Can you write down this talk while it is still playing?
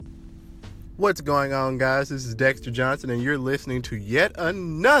What's going on, guys? This is Dexter Johnson, and you're listening to yet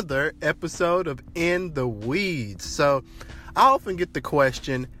another episode of In the Weeds. So, I often get the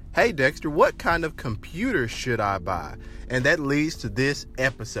question, hey, Dexter, what kind of computer should I buy? And that leads to this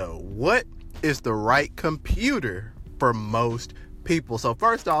episode. What is the right computer for most people? So,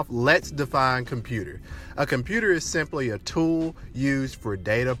 first off, let's define computer. A computer is simply a tool used for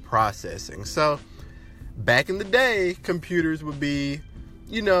data processing. So, back in the day, computers would be,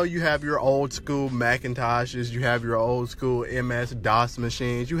 you have your old school Macintoshes, you have your old school MS-DOS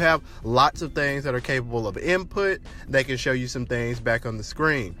machines, you have lots of things that are capable of input that can show you some things back on the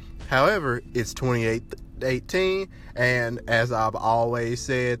screen. However, it's 2018, and as I've always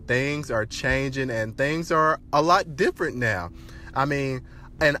said, things are changing and things are a lot different now. I mean,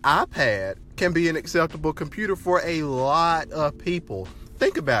 an iPad can be an acceptable computer for a lot of people.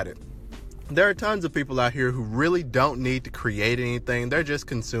 Think about it. There are tons of people out here who really don't need to create anything. They're just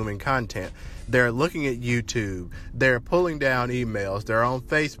consuming content. They're looking at YouTube. They're pulling down emails. They're on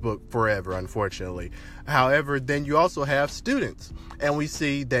Facebook forever, unfortunately. However, then you also have students. And we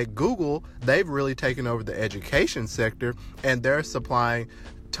see that Google, they've really taken over the education sector, and they're supplying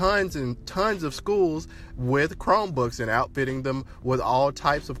tons and tons of schools with Chromebooks and outfitting them with all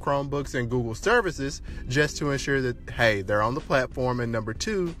types of Chromebooks and Google services just to ensure that, hey, they're on the platform. And number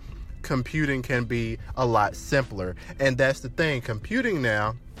two, computing can be a lot simpler. And that's the thing. Computing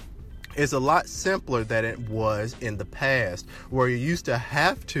now is a lot simpler than it was in the past, where you used to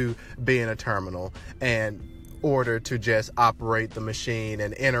have to be in a terminal in order to just operate the machine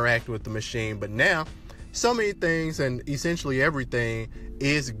and interact with the machine. But now, so many things and essentially everything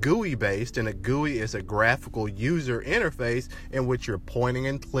is GUI based, and a GUI is a graphical user interface in which you're pointing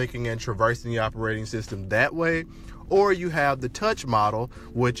and clicking and traversing the operating system that way. Or you have the touch model,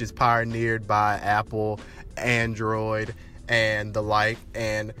 which is pioneered by Apple, Android, and the like,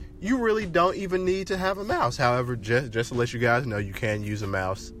 and you really don't even need to have a mouse. However, just to let you guys know, you can use a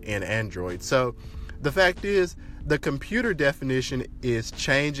mouse in Android. So the fact is, the computer definition is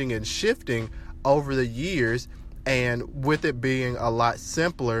changing and shifting over the years, and with it being a lot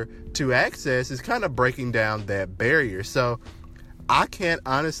simpler to access, is kind of breaking down that barrier. So I can't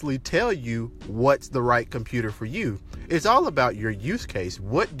honestly tell you what's the right computer for you. It's all about your use case.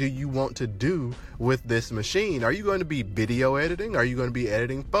 What do you want to do with this machine? Are you going to be video editing? Are you going to be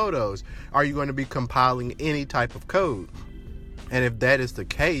editing photos? Are you going to be compiling any type of code? And if that is the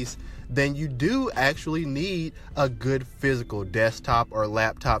case, then you do actually need a good physical desktop or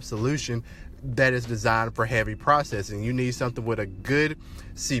laptop solution that is designed for heavy processing. You need something with a good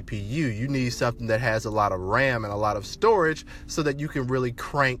CPU. You need something that has a lot of RAM and a lot of storage so that you can really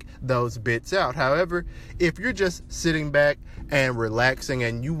crank those bits out. However, if you're just sitting back and relaxing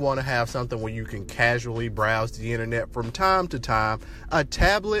and you want to have something where you can casually browse the internet from time to time, a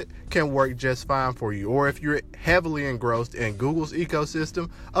tablet can work just fine for you. Or if you're heavily engrossed in Google's ecosystem,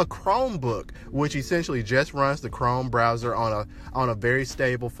 a Chromebook, which essentially just runs the Chrome browser on a very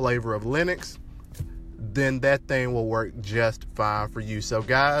stable flavor of Linux, then that thing will work just fine for you. So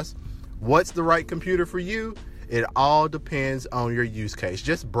guys, what's the right computer for you? It all depends on your use case.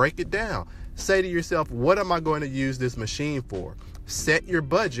 Just break it down. Say to yourself, what am I going to use this machine for? Set your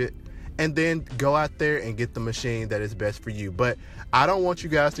budget and then go out there and get the machine that is best for you. But I don't want you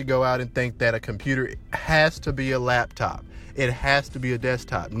guys to go out and think that a computer has to be a laptop. It has to be a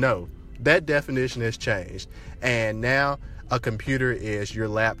desktop. No, that definition has changed. And now a computer is your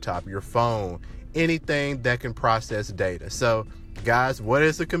laptop, your phone, anything that can process data. So guys, what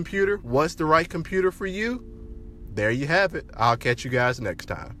is a computer? What's the right computer for you? There you have it. I'll catch you guys next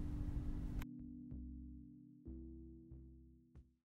time.